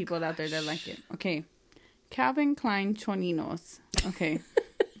might be people out there that like it. Okay. Calvin Klein choninos. Okay.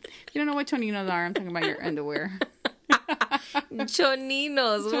 You don't know what choninos are. I'm talking about your underwear.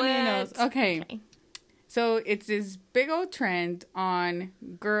 Choninos. What? Okay. So it's this big old trend on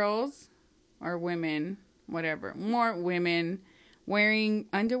girls or women, whatever, more women wearing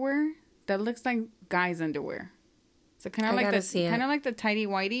underwear that looks like guys' underwear. So kind of like the tidy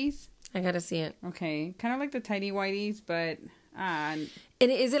whities. I gotta see it. Okay, kind of like the tidy whities, but and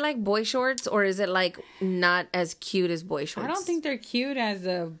is it like boy shorts or is it like not as cute as boy shorts? I don't think they're cute as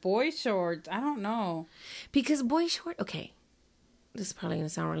a boy shorts. I don't know because boy short. Okay, this is probably gonna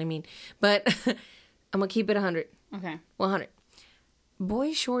sound really mean, but I'm gonna keep it 100. Okay, 100.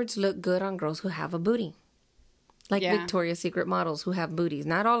 Boy shorts look good on girls who have a booty. Like Victoria's Secret models who have booties.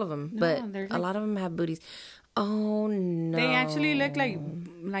 Not all of them, but a lot of them have booties. Oh, no. They actually look like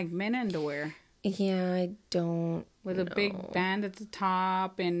men underwear. Yeah, I don't With a big band at the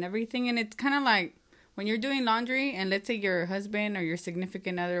top and everything. And it's kind of like when you're doing laundry and let's say your husband or your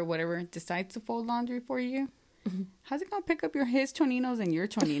significant other or whatever decides to fold laundry for you. Mm-hmm. How's it going to pick up his choninos and your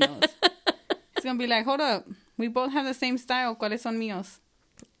choninos? It's going to be like, hold up. We both have the same style. ¿Cuáles son míos?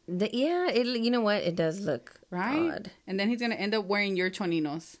 You know what? It does look odd. And then he's going to end up wearing your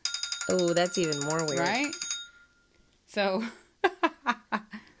choninos. Oh, that's even more weird. Right? So.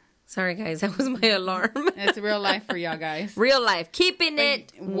 Sorry, guys. That was my alarm. It's real life for y'all guys. Real life. Keeping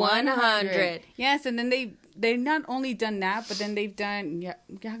it 100. Yes, and then they've not only done that, but then they've done, y'all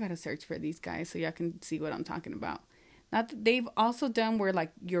got to search for these guys so y'all can see what I'm talking about. They've also done where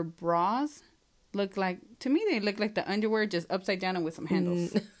like your bras look like, to me, they look like the underwear just upside down and with some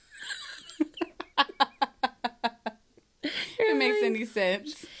handles. It makes any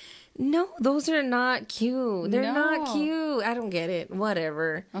sense. No, those are not cute. They're not cute. I don't get it.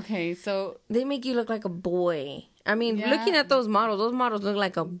 Whatever. Okay, so they make you look like a boy. I mean, looking at those models look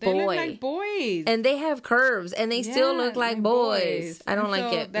like a boy. They look like boys. And they have curves, and they still look like boys. I don't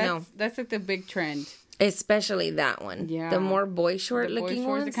like it. That's like the big trend. Especially that one. Yeah. The more boy short looking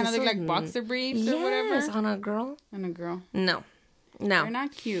ones. They kind of look like boxer briefs or whatever. Yes, on a girl. No. They're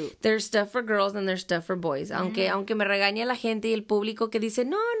not cute. There's stuff for girls and there's stuff for boys. Aunque me regañe la gente y el público que dice,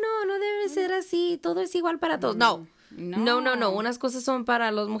 no debe ser así. Todo es igual para todos. No. Unas cosas son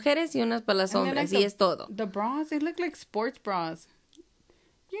para las mujeres y unas para las hombres. Y es todo. The bras, they look like sports bras.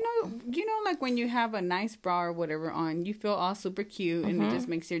 You know, like when you have a nice bra or whatever on, you feel all super cute and it just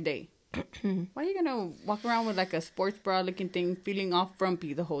makes your day. Why are you gonna walk around with like a sports bra looking thing feeling all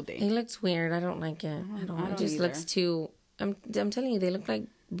frumpy the whole day? It looks weird. I don't like it. It just looks too... I'm telling you, they look like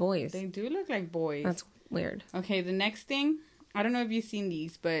boys. They do look like boys. That's weird. Okay, the next thing, I don't know if you've seen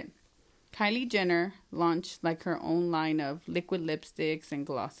these, but Kylie Jenner launched like her own line of liquid lipsticks and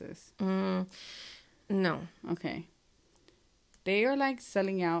glosses. No. Okay. They are like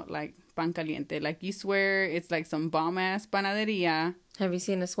selling out like pan caliente. Like you swear it's like some bomb ass panaderia. Have you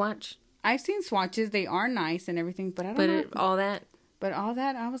seen a swatch? I've seen swatches. They are nice and everything, but I don't know. But all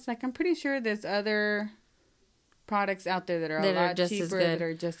that, I was like, I'm pretty sure there's other products out there that are a lot cheaper that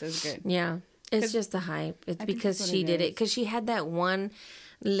are just as good. Yeah. It's just the hype. It's because she did it. Because she had that one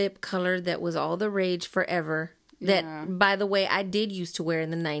lip color that was all the rage forever. That, by the way, I did used to wear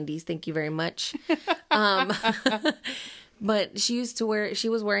in the 90s. Thank you very much. But she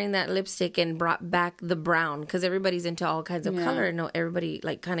was wearing that lipstick and brought back the brown because everybody's into all kinds of color. And everybody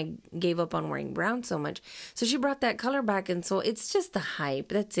like kind of gave up on wearing brown so much. So she brought that color back. And so it's just the hype.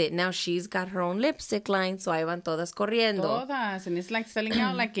 That's it. Now she's got her own lipstick line. So ahí van todas corriendo. Todas. And it's like selling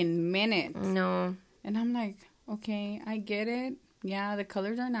out like in minutes. No. And I'm like, okay, I get it. Yeah, the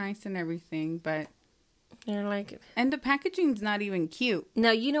colors are nice and everything. But. They're like. And the packaging's not even cute.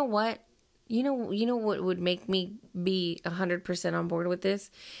 Now, you know what? You know what would make me be 100% on board with this?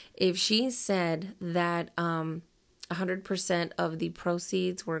 If she said that 100% of the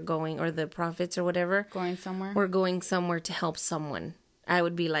proceeds were going, or the profits or whatever, were going somewhere to help someone, I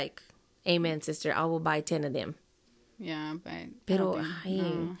would be like, amen, sister. I will buy 10 of them. Yeah, but... Pero,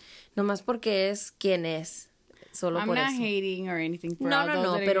 nomás porque es quien es. Solo I'm por not eso. Hating or anything for all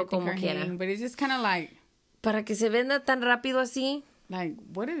those that pero think como are quiera. hating, but it's just kind of like... Para que se venda tan rápido así... Like,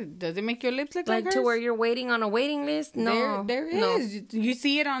 does it make your lips look like hers? To where you're waiting on a waiting list? No. There is. You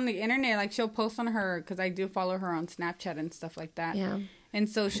see it on the internet. Like, she'll post on her, because I do follow her on Snapchat and stuff like that. Yeah. And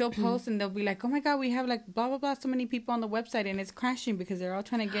so she'll post and they'll be like, oh my God, we have like blah, blah, blah, so many people on the website and it's crashing because they're all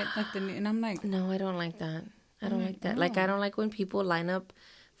trying to get like and I'm like. No, I don't like that. I don't like that. Like, I don't like when people line up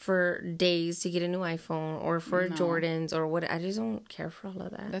for days to get a new iPhone or for Jordans or what. I just don't care for all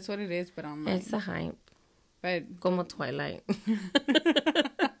of that. That's what it is, but online. It's the hype. But como Twilight.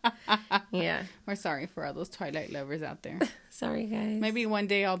 Yeah. We're sorry for all those Twilight lovers out there. Sorry, guys. Maybe one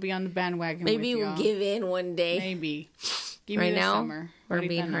day I'll be on the bandwagon. Maybe with we'll give in one day. Maybe. Give right me the now, summer. we're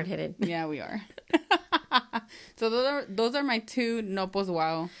being hard-headed. Yeah, we are. So those are my two no pos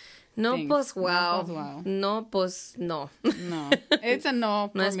wow. No things. pos wow. No pos wow. No pos no. No. It's a no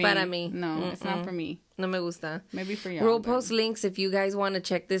for no es me. para mí. No, it's not for me. No me gusta. Maybe for y'all. We'll post links if you guys want to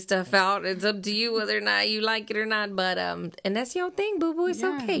check this stuff out. It's up to you whether or not you like it or not. But and that's your thing, boo boo. It's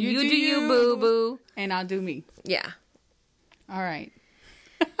okay. You do you, boo boo. And I'll do me. Yeah. All right.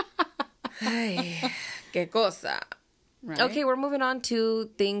 Ay, qué cosa. Right. Okay, we're moving on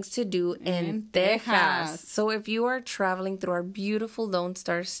to things to do in Tejas. So if you are traveling through our beautiful Lone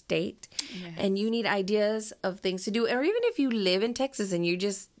Star State and you need ideas of things to do, or even if you live in Texas and you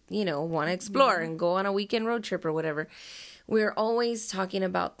just, want to explore and go on a weekend road trip or whatever, we're always talking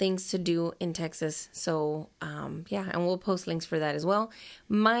about things to do in Texas. So, and we'll post links for that as well.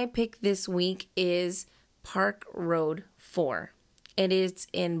 My pick this week is Park Road 4. It is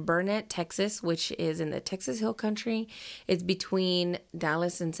in Burnett, Texas, which is in the Texas Hill Country. It's between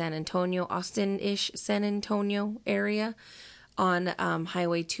Dallas and San Antonio, Austin-ish San Antonio area on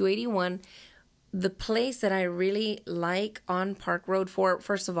Highway 281. The place that I really like on Park Road 4,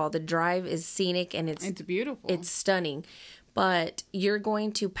 first of all, the drive is scenic and it's beautiful. It's stunning. But you're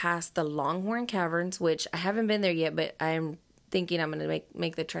going to pass the Longhorn Caverns, which I haven't been there yet, but I'm thinking I'm going to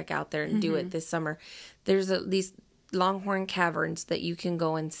make the trek out there and do it this summer. There's these Longhorn Caverns that you can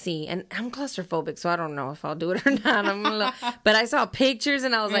go and see, and I'm claustrophobic, so I don't know if I'll do it or not. But I saw pictures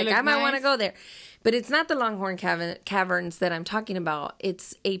and I was like, I might want to go there. But it's not the Longhorn Caverns that I'm talking about.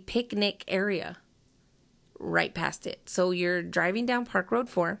 It's a picnic area right past it. So you're driving down Park Road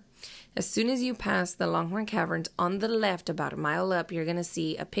 4. As soon as you pass the Longhorn Caverns, on the left, about a mile up, you're going to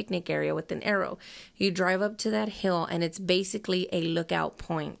see a picnic area with an arrow. You drive up to that hill, and it's basically a lookout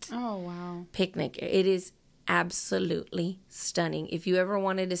point. Oh, wow. Picnic. It is absolutely stunning. If you ever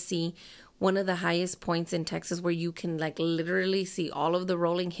wanted to see one of the highest points in Texas where you can literally see all of the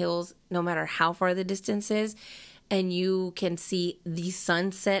rolling hills, no matter how far the distance is, and you can see the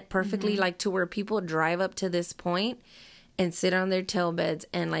sunset perfectly, to where people drive up to this point and sit on their tail beds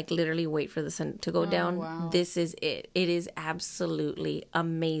and literally wait for the sun to go down. Wow. This is it. It is absolutely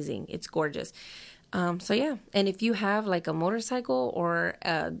amazing. It's gorgeous. So yeah. And if you have a motorcycle or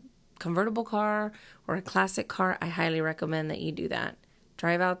a convertible car or a classic car, I highly recommend that you do that.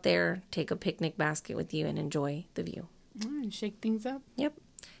 Drive out there, take a picnic basket with you, and enjoy the view. And shake things up. Yep.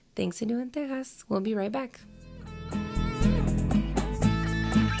 Thanks to doing Tejas. We'll be right back.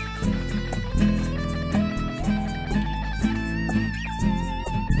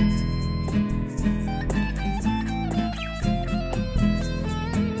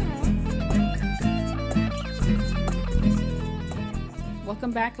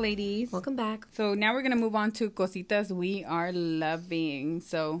 Welcome back, ladies. Welcome back. So now we're going to move on to cositas we are loving.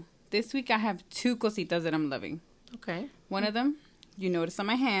 So this week I have two cositas that I'm loving. Okay. One of them, you notice on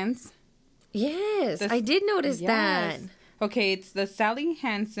my hands. Yes, I did notice that. Okay, it's the Sally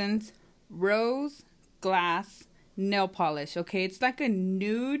Hansen's Rose Glass Nail Polish. Okay, it's like a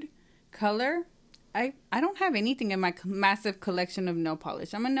nude color. I don't have anything in my massive collection of nail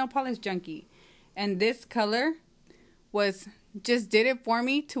polish. I'm a nail polish junkie. And this color just did it for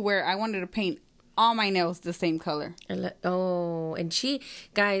me to where I wanted to paint all my nails the same color. Oh, and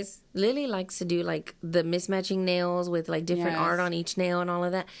guys, Lily likes to do the mismatching nails with different art on each nail and all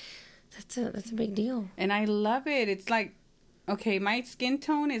of that. That's a big deal. And I love it. It's okay, my skin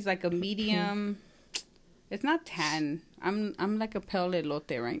tone is a medium. It's not tan. I'm like a pale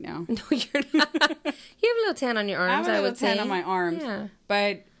elote right now. No, you're not. You have a little tan on your arms, I have a would say. tan on my arms. Yeah.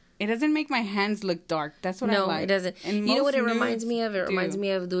 But it doesn't make my hands look dark. That's what I like. No, it doesn't. And you know what it reminds me of? It reminds me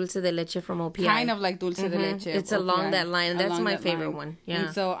of dulce de leche from OPI. Kind of like dulce de leche. It's along that line. That's my favorite one. Yeah.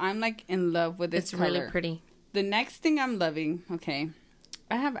 And so I'm in love with this color. It's really pretty. The next thing I'm loving, okay,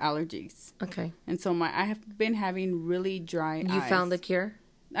 I have allergies. Okay. And so I have been having really dry eyes. You found the cure?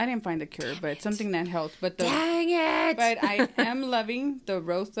 I didn't find the cure, but something that helps. Dang it! But I am loving the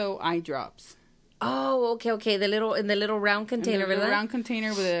Rosso eye drops. Oh, okay. In the little round container, the round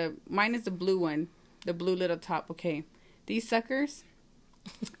container with mine is the blue one, the blue little top. Okay, these suckers.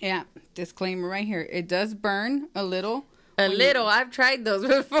 Yeah, disclaimer right here. It does burn a little. I've tried those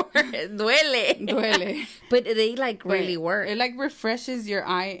before. Duele. But they really work. It refreshes your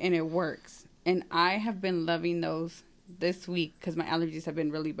eye and it works. And I have been loving those this week because my allergies have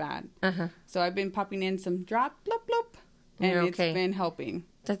been really bad. So I've been popping in some drop, blop, blop. and You're it's okay. been helping.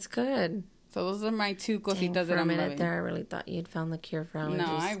 That's good. So those are my two cositas Dang, that I'm for a minute loving. there, I really thought you'd found the cure for allergies.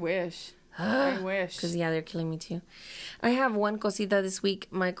 No, I wish. I wish. Because, yeah, they're killing me too. I have one cosita this week.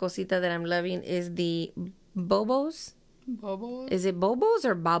 My cosita that I'm loving is the Bobos. Bobos? Is it Bobos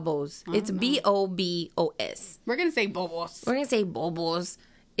or Babos? It's Bobos. We're going to say Bobos. We're going to say Bobos.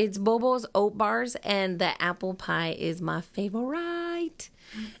 It's Bobos oat bars, and the apple pie is my favorite.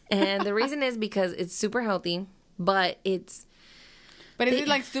 And the reason is because it's super healthy, but it's... But is it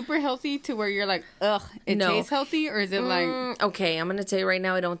like super healthy to where you're like, ugh, it tastes healthy? Or is it like... Okay, I'm going to tell you right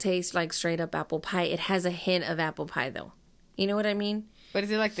now, it don't taste like straight up apple pie. It has a hint of apple pie, though. You know what I mean? But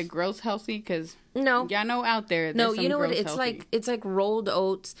is it like the gross healthy? Because no, y'all know out there. No, you know what? It's healthy. It's like rolled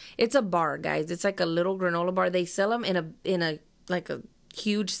oats. It's a bar, guys. It's like a little granola bar. They sell them in a like a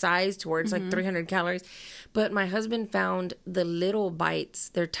huge size to where it's like 300 calories. But my husband found the little bites.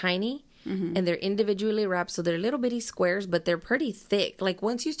 They're tiny. And they're individually wrapped, so they're little bitty squares, but they're pretty thick. Like,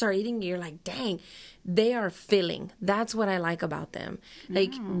 once you start eating, you're like, dang, they are filling. That's what I like about them.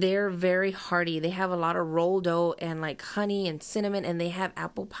 Like, they're very hearty. They have a lot of rolled oat and, like, honey and cinnamon, and they have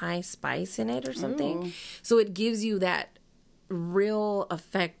apple pie spice in it or something. Ooh. So it gives you that real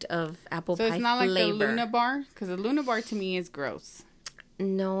effect of apple pie flavor. So it's not like the Luna bar? Because the Luna bar, to me, is gross.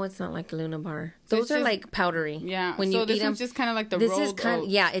 No, it's not like Luna bar. Those are just, like powdery. Yeah. When you eat them, this is just kind of like the rolled oats.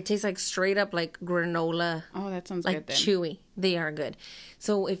 Yeah, it tastes like straight up like granola. Oh, that sounds like good then. Chewy. They are good.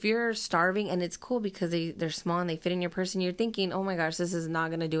 So if you're starving, and it's cool because they're small and they fit in your purse, and you're thinking, oh my gosh, this is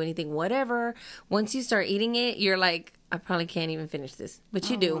not gonna do anything. Whatever. Once you start eating it, you're like, I probably can't even finish this, but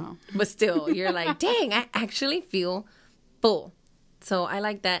you do. Wow. But still, you're like, dang, I actually feel full. So I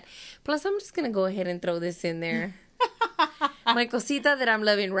like that. Plus, I'm just gonna go ahead and throw this in there. My cosita that I'm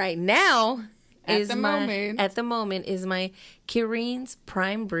loving right now at the moment is my Kirin's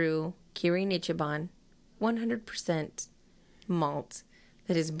Prime Brew Kirin Ichiban 100% malt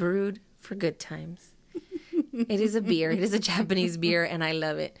that is brewed for good times. It is a beer. It is a Japanese beer, and I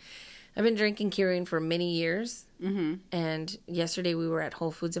love it. I've been drinking Kirin for many years, and yesterday we were at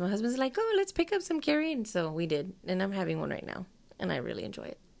Whole Foods, and my husband's like, oh, let's pick up some Kirin. So we did, and I'm having one right now, and I really enjoy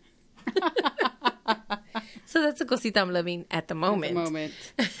it. So that's a cosita I'm loving at the moment.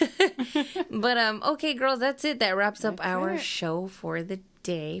 But, okay, girls, that's it. That wraps up our show for the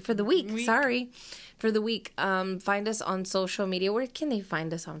day. For the week. Sorry. For the week. Find us on social media. Where can they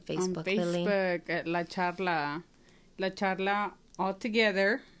find us on Facebook, on Facebook, Lili? At La Charla. La Charla all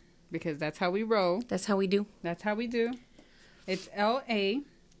together. Because that's how we roll. That's how we do. That's how we do. It's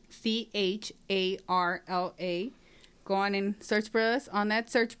LACHARLA. Go on and search for us on that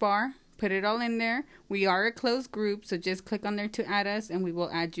search bar. Put it all in there. We are a closed group, so just click on there to add us, and we will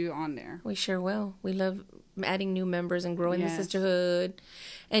add you on there. We sure will. We love adding new members and growing the sisterhood.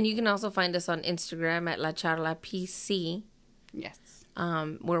 And you can also find us on Instagram at La Charla PC. Yes.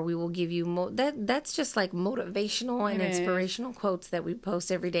 Where we will give you that's just like motivational and inspirational quotes that we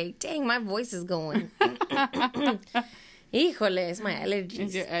post every day. Dang, my voice is going. Híjole, it's my allergies.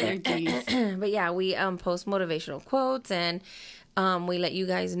 It's your allergies. But yeah, we post motivational quotes, and we let you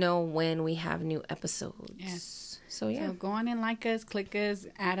guys know when we have new episodes. Yes. So yeah. So go on and like us, click us,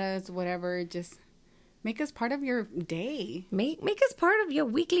 add us, whatever. Just make us part of your day. Make us part of your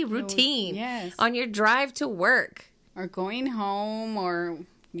weekly routine. Yes. On your drive to work. Or going home, or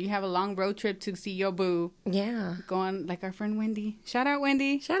you have a long road trip to see your boo. Yeah. Go on, like our friend Wendy. Shout out,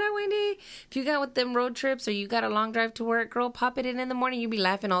 Wendy. Shout out, Wendy. If you got with them road trips or you got a long drive to work, girl, pop it in the morning. You'll be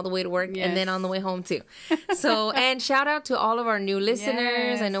laughing all the way to work and then on the way home, too. So, and shout out to all of our new listeners.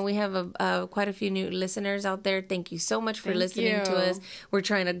 Yes. I know we have quite a few new listeners out there. Thank you so much for listening to us. We're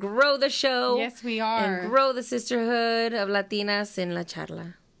trying to grow the show. Yes, we are. And grow the sisterhood of Latinas in La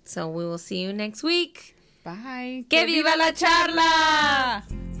Charla. So, we will see you next week. Bye. ¡Que viva la charla!